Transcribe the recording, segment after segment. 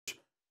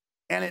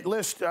and it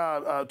lists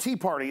Tea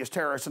Party as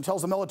terrorists and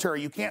tells the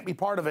military you can't be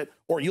part of it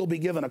or you'll be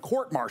given a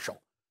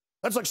court-martial.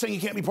 That's like saying you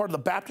can't be part of the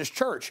Baptist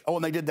church. Oh,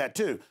 and they did that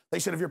too. They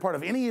said if you're part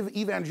of any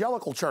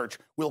evangelical church,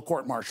 we'll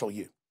court-martial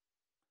you.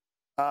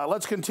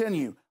 Let's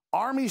continue.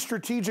 Army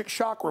Strategic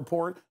Shock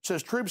Report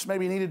says troops may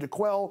be needed to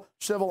quell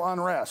civil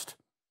unrest.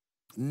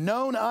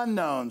 Known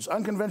unknowns,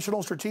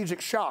 unconventional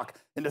strategic shock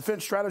in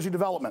defense strategy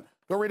development.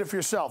 Go read it for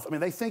yourself. I mean,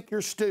 they think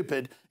you're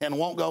stupid and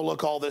won't go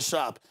look all this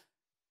up.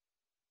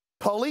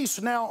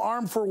 Police now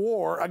armed for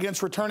war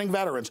against returning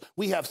veterans.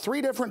 We have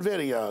 3 different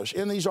videos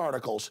in these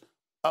articles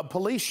of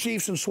police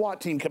chiefs and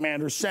SWAT team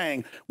commanders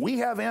saying, we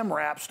have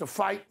MRAPs to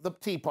fight the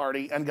Tea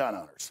Party and gun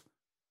owners.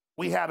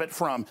 We have it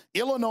from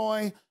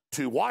Illinois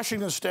to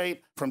Washington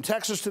State, from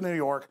Texas to New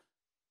York.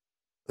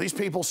 These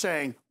people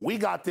saying, we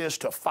got this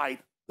to fight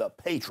the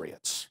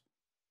patriots.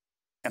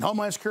 And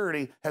Homeland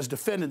Security has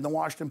defended in the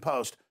Washington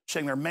Post,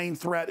 saying their main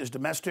threat is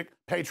domestic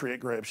patriot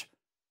groups.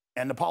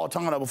 And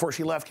Napolitano, before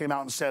she left, came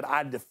out and said,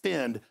 I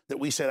defend that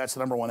we say that's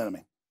the #1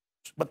 enemy.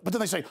 But then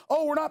they say,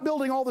 oh, we're not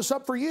building all this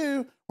up for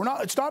you.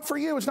 It's not for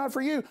you. It's not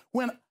for you.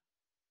 When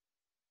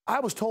I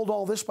was told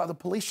all this by the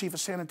police chief of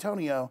San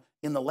Antonio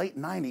in the late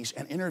 90s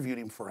and interviewed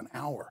him for an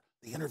hour.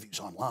 The interview's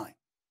online.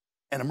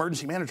 And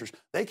emergency managers,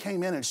 they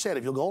came in and said,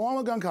 if you'll go along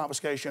with gun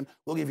confiscation,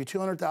 we'll give you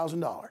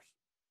 $200,000.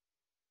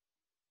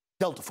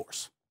 Delta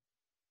Force.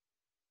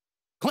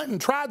 Clinton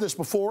tried this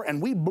before,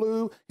 and we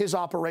blew his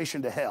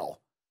operation to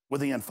hell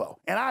with the info.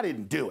 And I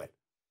didn't do it.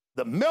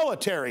 The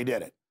military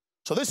did it.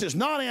 So this is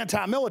not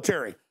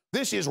anti-military.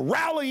 This is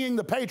rallying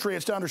the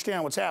patriots to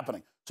understand what's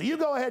happening. So you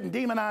go ahead and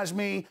demonize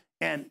me,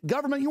 and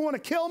government, you want to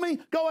kill me?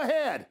 Go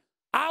ahead.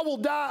 I will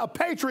die a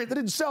patriot that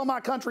didn't sell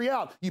my country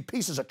out, you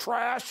pieces of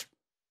trash.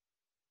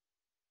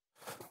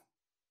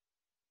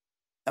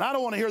 And I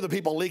don't want to hear the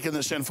people leaking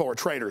this info are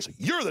traitors.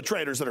 You're the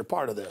traitors that are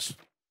part of this.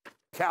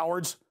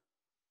 Cowards.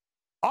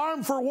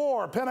 Armed for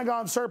war,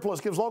 Pentagon surplus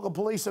gives local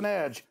police an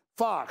edge.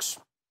 Fox.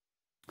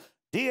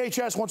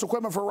 DHS wants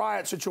equipment for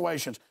riot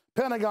situations.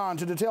 Pentagon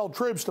to detail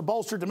troops to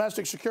bolster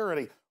domestic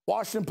security.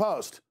 Washington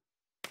Post.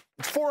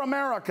 It's for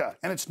America,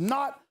 and it's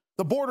not,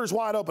 the border's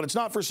wide open. It's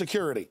not for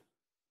security.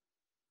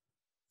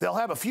 They'll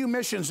have a few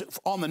missions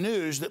on the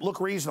news that look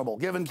reasonable,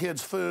 giving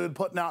kids food,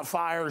 putting out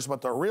fires,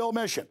 but the real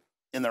mission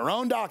in their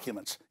own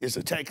documents is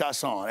to take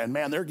us on. And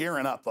man, they're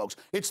gearing up, folks.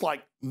 It's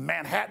like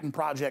Manhattan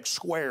Project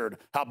squared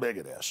how big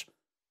it is.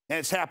 And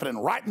it's happening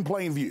right in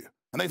plain view.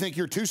 And they think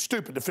you're too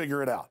stupid to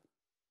figure it out.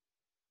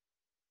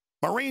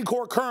 Marine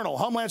Corps Colonel,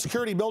 Homeland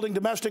Security building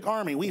domestic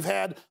army. We've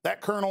had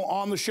that colonel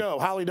on the show,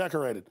 highly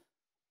decorated.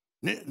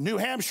 New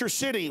Hampshire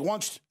City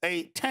wants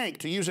a tank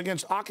to use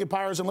against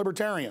occupiers and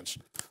libertarians.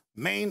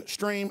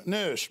 Mainstream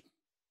news.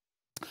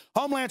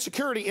 Homeland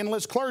Security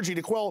enlists clergy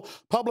to quell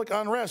public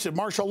unrest if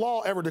martial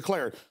law ever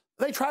declared.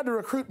 They tried to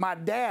recruit my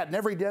dad and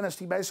every dentist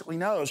he basically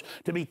knows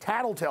to be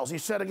tattletales. He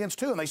said against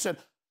 2, and they said,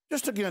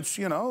 just against,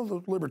 you know,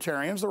 the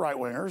libertarians, the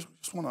right-wingers.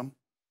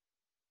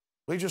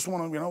 We just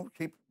want to, you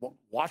know,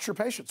 watch your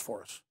patients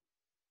for us.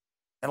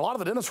 And a lot of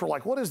the dentists were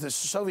like, what is this,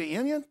 Soviet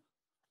Union?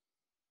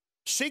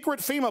 Secret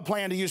FEMA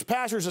plan to use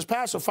pastors as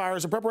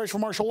pacifiers in preparation for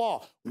martial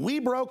law. We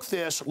broke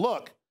this,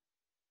 look,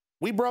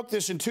 we broke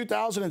this in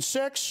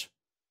 2006.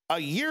 A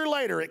year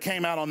later, it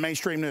came out on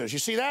mainstream news. You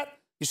see that?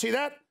 You see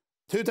that?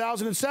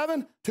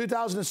 2007,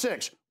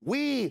 2006.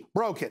 We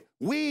broke it.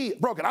 We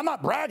broke it. I'm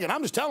not bragging.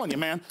 I'm just telling you,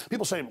 man.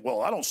 People say,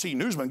 well, I don't see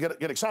newsmen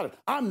get excited.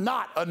 I'm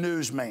not a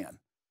newsman.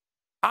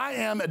 I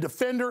am a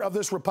defender of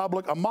this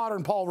republic, a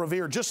modern Paul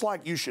Revere, just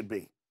like you should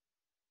be.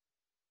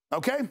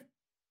 Okay?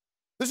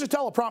 This is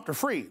teleprompter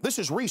free. This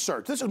is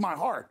research. This is my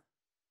heart.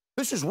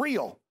 This is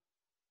real.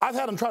 I've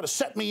had them try to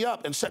set me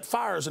up and set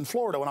fires in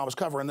Florida when I was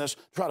covering this,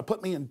 try to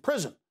put me in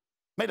prison.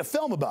 Made a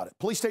film about it.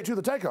 Police State 2,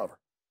 the takeover.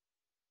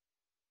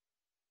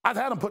 I've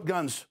had them point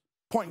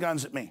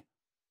guns at me.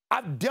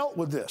 I've dealt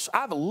with this.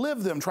 I've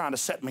lived them trying to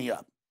set me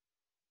up.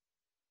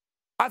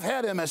 I've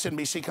had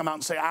MSNBC come out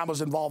and say I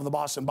was involved in the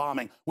Boston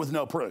bombing with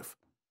no proof.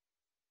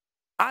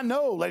 I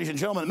know, ladies and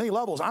gentlemen, at many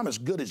levels, I'm as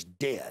good as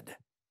dead.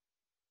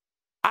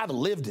 I've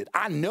lived it.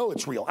 I know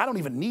it's real. I don't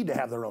even need to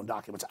have their own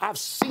documents. I've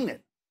seen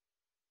it.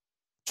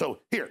 So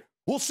here,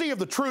 we'll see if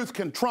the truth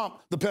can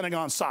trump the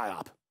Pentagon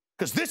psyop,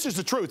 because this is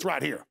the truth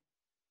right here.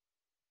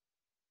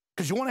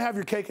 Because you want to have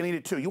your cake and eat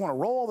it too. You want to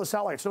roll all this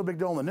out like it's no big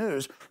deal in the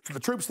news. So the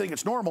troops think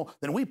it's normal.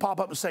 Then we pop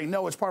up and say,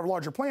 no, it's part of a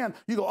larger plan.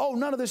 You go, oh,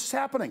 none of this is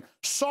happening.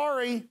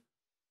 Sorry.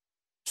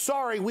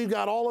 Sorry, we've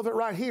got all of it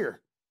right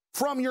here.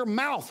 From your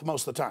mouth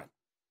most of the time.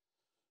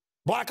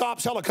 Black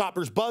Ops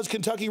helicopters buzz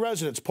Kentucky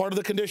residents, part of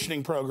the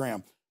conditioning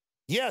program.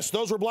 Yes,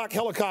 those were black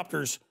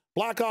helicopters.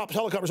 Black Ops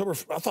helicopters over,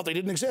 I thought they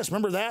didn't exist.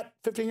 Remember that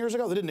 15 years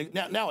ago? They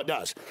didn't, now it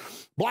does.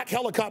 Black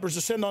helicopters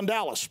descend on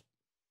Dallas.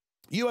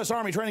 U.S.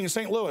 Army training in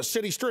St. Louis,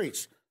 city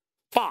streets.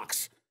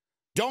 Fox.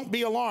 Don't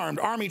be alarmed.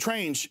 Army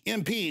trains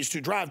MPs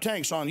to drive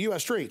tanks on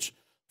U.S. streets.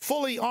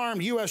 Fully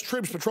armed U.S.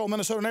 troops patrol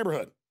Minnesota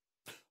neighborhood.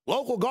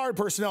 Local guard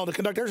personnel to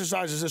conduct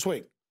exercises this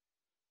week.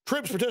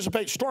 Troops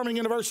participate storming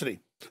university.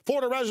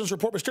 Florida residents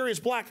report mysterious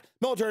black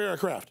military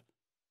aircraft.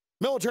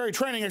 Military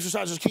training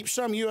exercises keep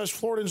some U.S.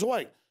 Floridans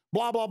awake.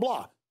 Blah, blah,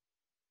 blah.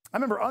 I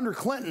remember under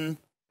Clinton,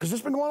 because this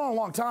has been going on a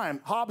long time,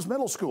 Hobbs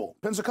Middle School,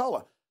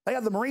 Pensacola. They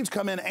had the Marines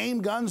come in,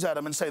 aim guns at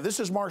them, and say, this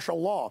is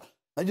martial law.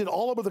 They did it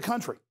all over the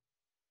country.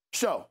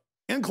 So,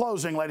 in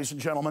closing, ladies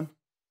and gentlemen,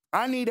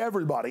 I need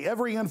everybody,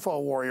 every info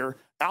warrior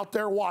out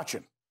there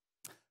watching,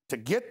 to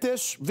get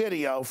this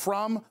video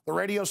from the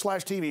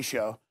radio/TV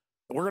show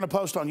that we're going to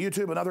post on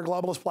YouTube and other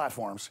globalist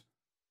platforms.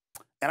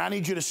 And I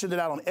need you to send it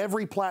out on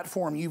every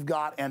platform you've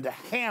got and to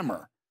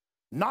hammer,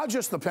 not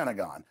just the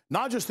Pentagon,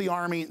 not just the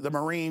Army, the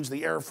Marines,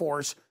 the Air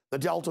Force, the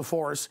Delta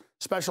Force,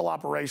 Special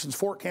Operations,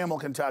 Fort Campbell,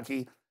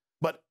 Kentucky,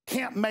 but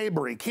Camp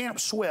Mabry, Camp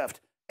Swift,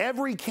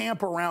 every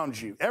camp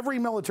around you, every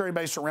military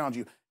base around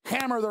you,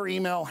 hammer their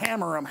email,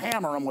 hammer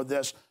them with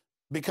this,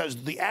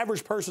 because the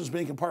average person is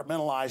being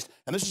compartmentalized,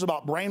 and this is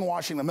about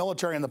brainwashing the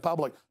military and the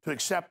public to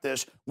accept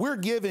this. We're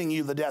giving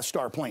you the Death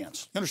Star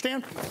plans. You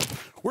understand?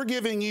 We're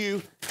giving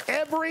you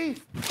every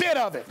bit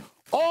of it,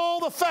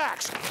 all the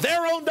facts,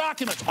 their own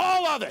documents,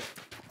 all of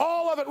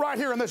it right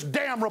here in this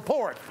damn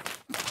report.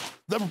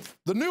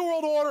 The New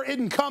World Order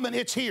isn't coming,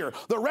 it's here.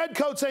 The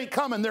Redcoats ain't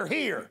coming, they're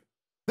here.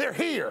 They're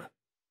here.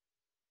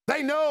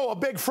 They know a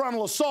big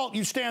frontal assault,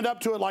 you stand up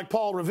to it like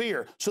Paul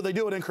Revere, so they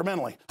do it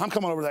incrementally. I'm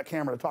coming over to that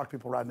camera to talk to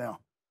people right now.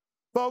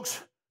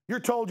 Folks, you're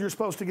told you're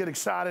supposed to get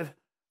excited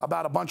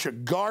about a bunch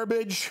of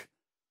garbage.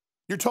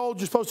 You're told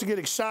you're supposed to get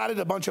excited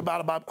about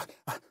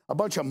a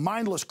bunch of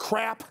mindless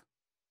crap.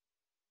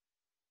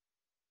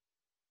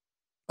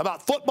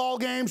 About football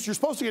games, you're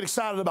supposed to get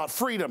excited about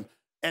freedom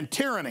and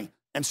tyranny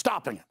and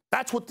stopping it.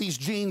 That's what these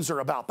genes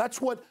are about.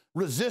 That's what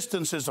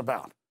resistance is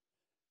about.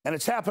 And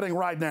it's happening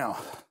right now.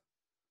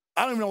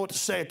 I don't even know what to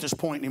say at this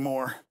point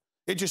anymore.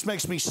 It just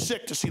makes me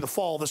sick to see the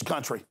fall of this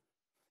country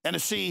and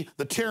to see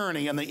the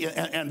tyranny and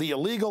the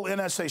illegal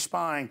NSA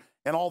spying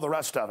and all the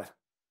rest of it.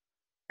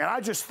 And I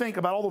just think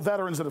about all the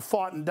veterans that have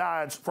fought and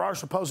died for our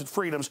supposed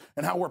freedoms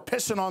and how we're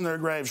pissing on their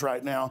graves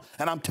right now,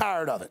 and I'm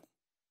tired of it.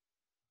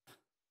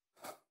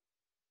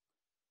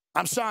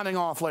 I'm signing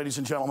off, ladies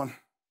and gentlemen.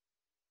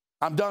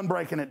 I'm done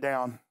breaking it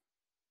down.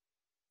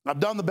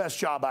 I've done the best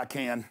job I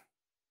can.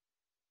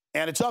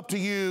 And it's up to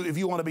you if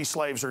you want to be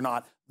slaves or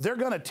not. They're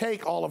going to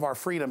take all of our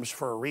freedoms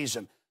for a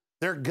reason.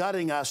 They're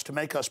gutting us to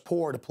make us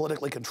poor, to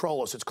politically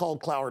control us. It's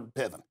called Cloward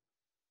Piven.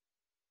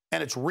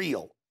 And it's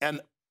real.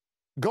 And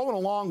going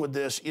along with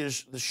this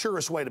is the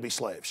surest way to be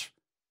slaves.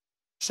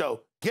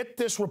 So get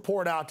this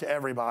report out to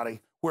everybody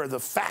where the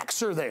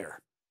facts are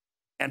there.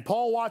 And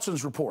Paul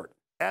Watson's report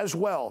as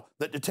well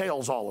that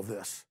details all of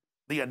this.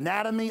 The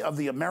anatomy of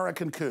the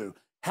American coup,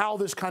 how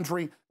this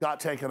country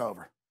got taken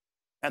over.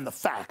 And the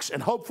facts.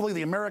 And hopefully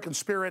the American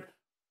spirit,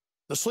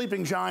 the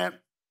sleeping giant,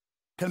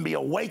 can be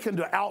awakened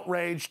to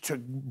outrage, to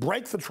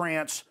break the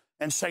trance,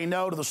 and say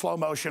no to the slow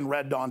motion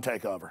Red Dawn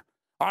takeover.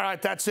 All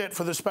right, that's it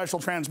for this special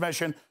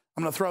transmission.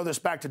 I'm going to throw this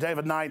back to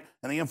David Knight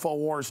and the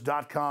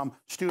INFOWARS.com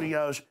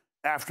studios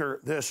after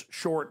this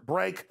short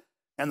break.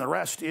 And the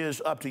rest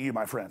is up to you,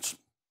 my friends.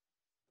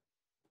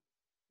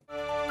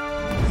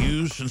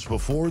 Used since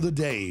before the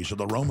days of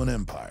the Roman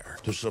Empire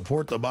to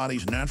support the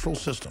body's natural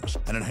systems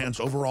and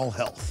enhance overall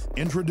health.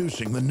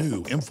 Introducing the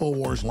new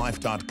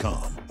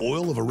InfoWarsLife.com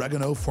oil of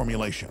oregano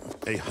formulation,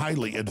 a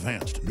highly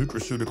advanced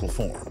nutraceutical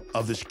form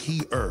of this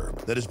key herb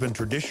that has been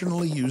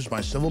traditionally used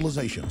by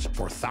civilizations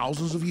for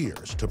thousands of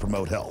years to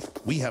promote health.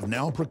 We have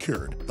now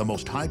procured the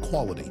most high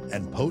quality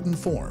and potent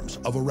forms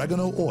of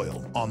oregano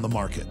oil on the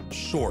market,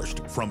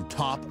 sourced from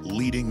top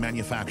leading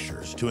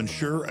manufacturers to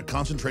ensure a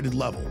concentrated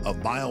level of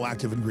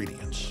bioactive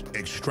ingredients,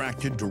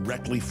 extracted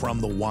directly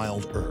from the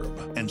wild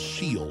herb and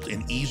sealed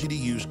in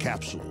easy-to-use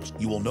capsules.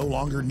 You will no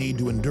longer need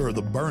to endure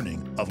the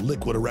burning of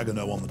liquid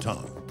oregano on the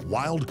tongue.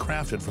 Wild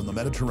crafted from the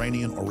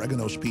Mediterranean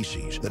oregano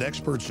species that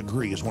experts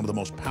agree is one of the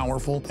most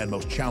powerful and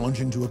most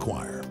challenging to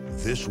acquire.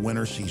 This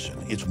winter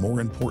season, it's more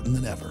important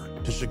than ever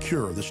to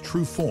secure this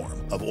true form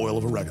of oil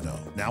of oregano.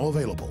 Now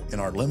available in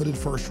our limited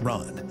first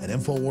run at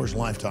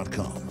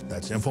InfoWarsLife.com.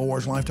 That's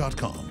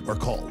InfoWarsLife.com or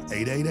call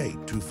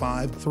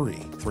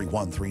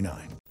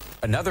 888-253-3139.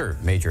 Another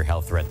major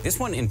health threat, this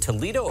one in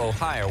Toledo,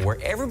 Ohio, where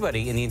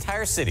everybody in the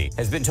entire city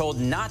has been told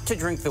not to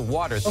drink the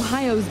water.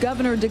 Ohio's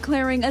governor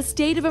declaring a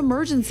state of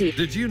emergency.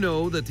 Did you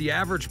know that the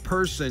average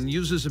person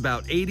uses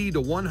about 80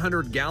 to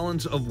 100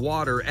 gallons of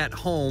water at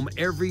home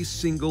every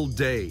single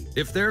day?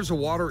 If there's a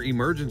water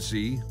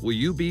emergency, will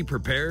you be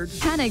prepared?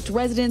 Panicked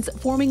residents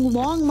forming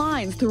long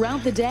lines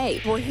throughout the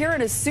day. We're here at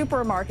a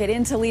supermarket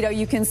in Toledo.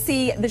 You can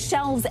see the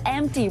shelves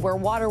empty where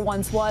water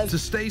once was. To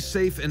stay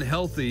safe and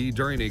healthy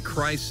during a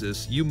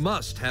crisis, you must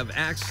have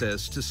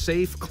access to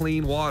safe,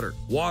 clean water.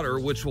 Water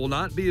which will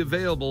not be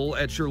available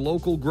at your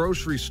local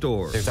grocery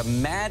store. There's a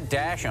mad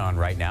dash on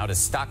right now to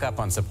stock up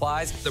on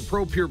supplies. The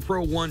ProPure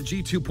Pro 1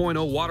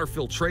 G2.0 water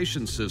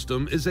filtration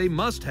system is a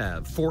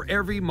must-have for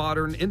every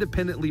modern,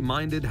 independently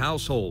minded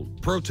household.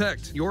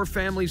 Protect your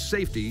family's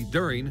safety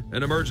during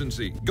an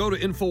emergency. Go to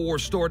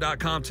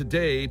InfoWarsStore.com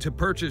today to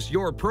purchase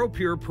your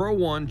ProPure Pro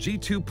 1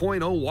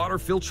 G2.0 water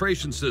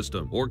filtration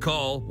system or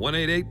call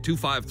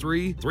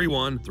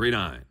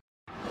 1-888-253-3139.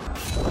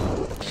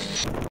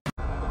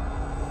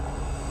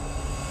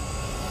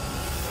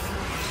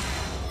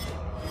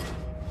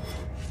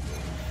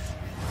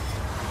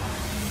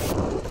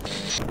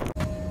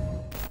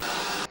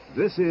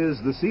 This is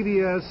the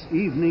CBS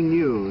Evening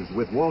News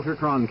with Walter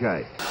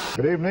Cronkite.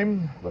 Good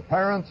evening. The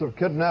parents of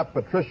kidnapped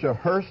Patricia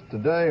Hearst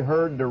today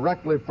heard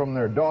directly from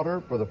their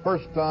daughter for the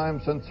first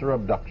time since her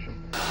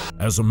abduction.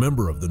 As a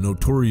member of the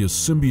notorious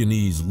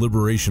Symbionese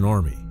Liberation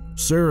Army,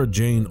 Sarah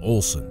Jane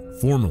Olson,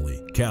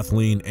 formerly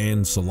Kathleen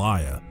Ann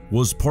Celaya,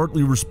 was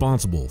partly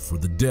responsible for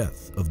the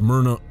death of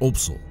Myrna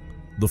Opsel,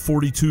 the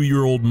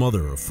 42-year-old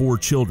mother of 4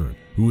 children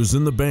who was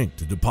in the bank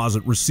to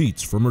deposit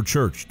receipts from her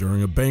church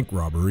during a bank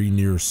robbery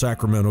near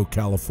Sacramento,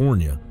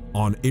 California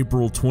on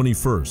April 21,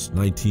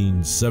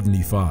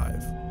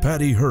 1975.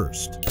 Patty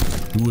Hearst,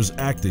 who was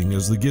acting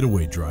as the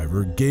getaway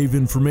driver, gave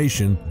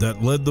information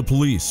that led the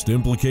police to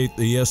implicate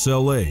the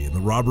SLA in the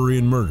robbery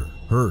and murder.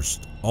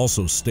 Hearst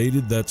also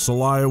stated that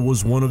Celaya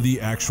was one of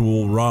the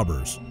actual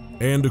robbers.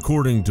 And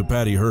according to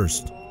Patty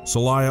Hearst,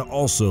 Celaya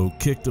also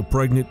kicked a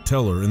pregnant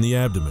teller in the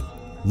abdomen,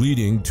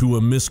 leading to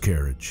a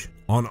miscarriage.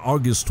 On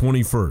August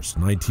 21,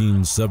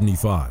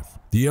 1975,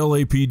 the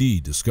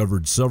LAPD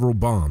discovered several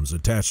bombs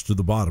attached to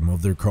the bottom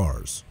of their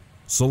cars.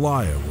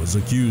 Celaya was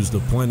accused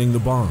of planting the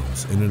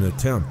bombs in an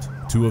attempt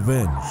to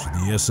avenge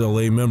the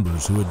SLA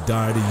members who had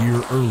died a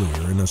year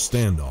earlier in a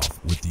standoff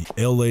with the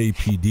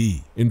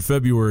LAPD. In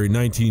February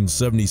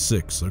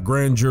 1976, a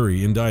grand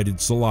jury indicted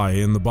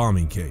Celaya in the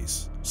bombing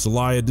case.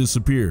 Celaya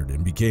disappeared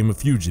and became a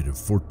fugitive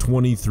for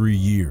 23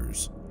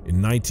 years.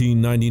 In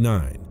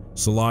 1999,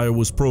 Celaya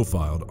was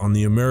profiled on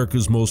the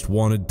America's Most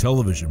Wanted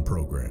television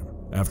program.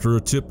 After a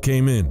tip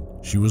came in,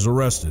 she was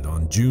arrested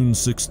on June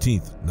 16,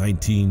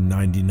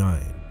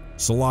 1999.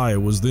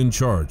 Celaya was then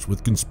charged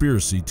with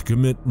conspiracy to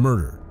commit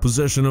murder,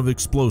 possession of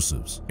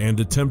explosives, and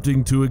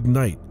attempting to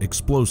ignite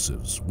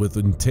explosives with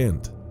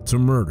intent to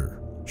murder.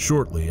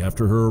 Shortly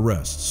after her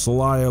arrest,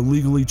 Celaya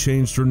legally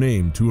changed her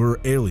name to her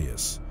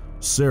alias,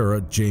 Sarah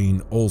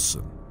Jane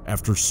Olson.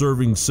 After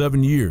serving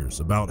 7 years,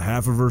 about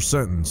half of her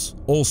sentence,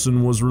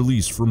 Olson was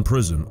released from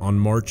prison on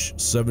March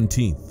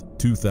 17,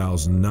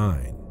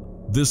 2009.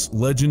 This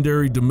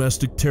legendary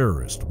domestic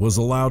terrorist was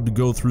allowed to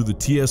go through the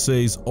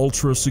TSA's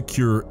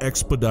ultra-secure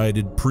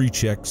expedited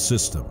pre-check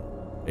system.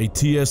 A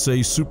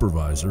TSA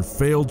supervisor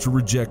failed to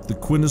reject the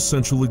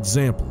quintessential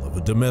example of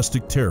a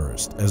domestic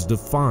terrorist as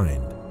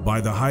defined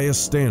by the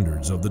highest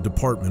standards of the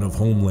Department of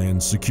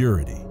Homeland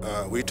Security.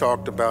 We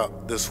talked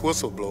about this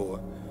whistleblower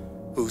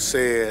who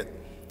said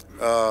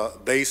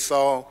they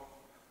saw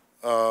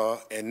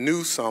and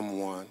knew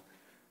someone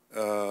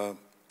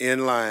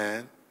in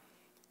line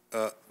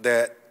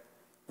that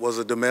was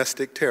a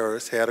domestic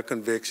terrorist, had a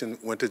conviction,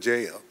 went to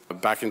jail.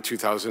 Back in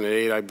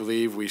 2008, I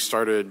believe, we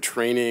started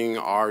training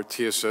our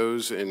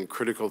TSOs in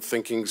critical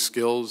thinking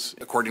skills.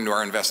 According to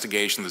our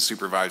investigation, the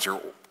supervisor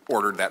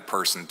ordered that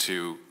person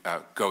to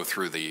go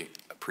through the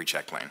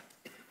pre-check lane.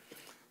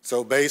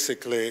 So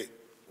basically,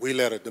 we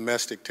let a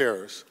domestic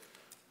terrorist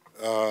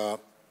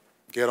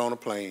get on a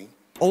plane.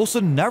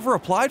 Olson never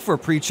applied for a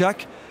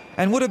pre-check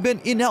and would have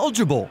been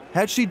ineligible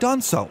had she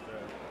done so.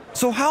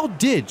 So how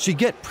did she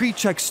get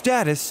pre-check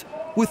status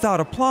without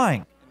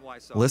applying?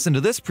 Listen to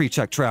this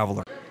pre-check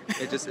traveler.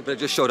 It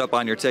just showed up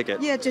on your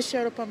ticket. Yeah, it just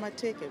showed up on my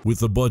ticket.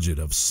 With a budget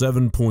of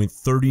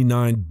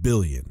 $7.39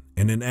 billion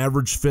and an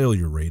average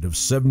failure rate of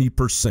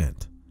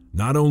 70%,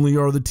 not only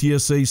are the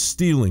TSA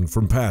stealing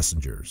from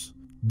passengers,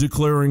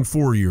 declaring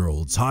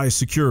 4-year-olds high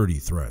security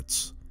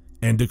threats,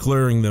 and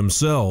declaring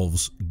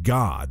themselves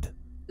God.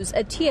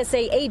 A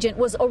TSA agent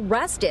was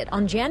arrested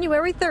on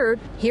January 3rd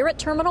here at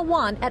Terminal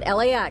 1 at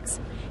LAX.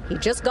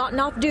 He'd just gotten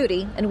off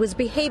duty and was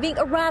behaving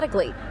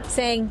erratically,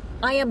 saying,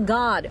 "I am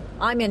God,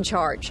 I'm in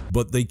charge."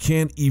 But they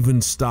can't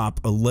even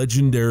stop a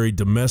legendary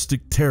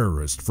domestic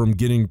terrorist from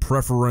getting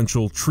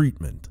preferential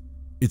treatment.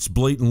 It's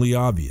blatantly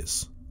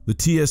obvious. The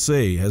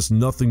TSA has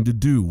nothing to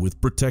do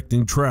with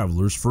protecting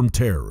travelers from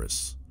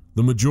terrorists.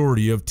 The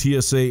majority of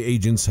TSA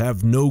agents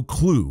have no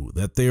clue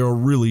that they are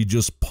really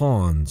just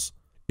pawns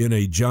in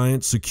a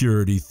giant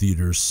security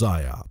theater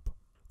psyop.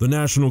 The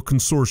National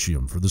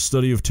Consortium for the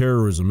Study of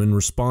Terrorism and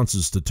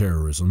Responses to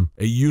Terrorism,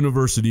 a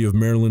University of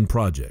Maryland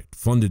project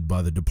funded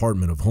by the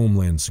Department of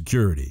Homeland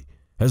Security,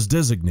 has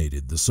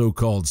designated the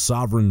so-called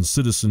sovereign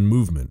citizen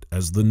movement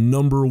as the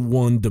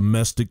 #1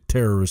 domestic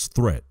terrorist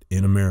threat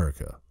in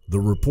America. The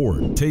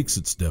report takes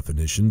its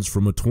definitions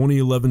from a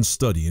 2011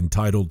 study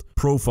entitled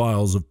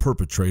Profiles of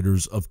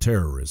Perpetrators of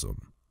Terrorism,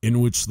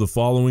 in which the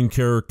following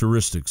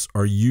characteristics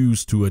are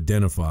used to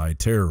identify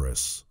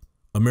terrorists.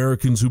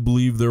 Americans who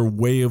believe their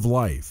way of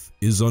life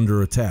is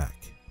under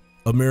attack.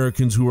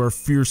 Americans who are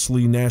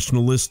fiercely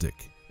nationalistic,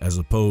 as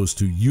opposed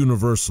to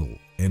universal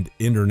and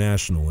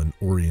international in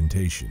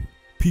orientation.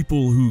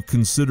 People who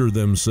consider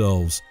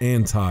themselves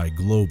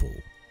anti-global,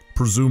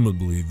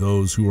 presumably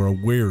those who are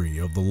wary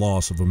of the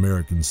loss of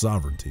American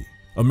sovereignty.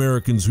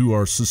 Americans who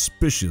are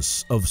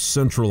suspicious of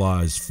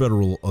centralized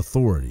federal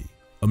authority.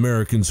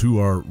 Americans who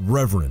are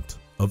reverent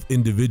of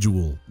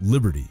individual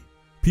liberty.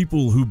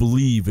 People who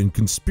believe in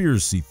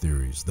conspiracy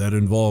theories that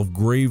involve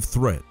grave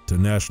threat to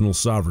national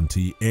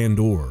sovereignty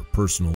and/or personal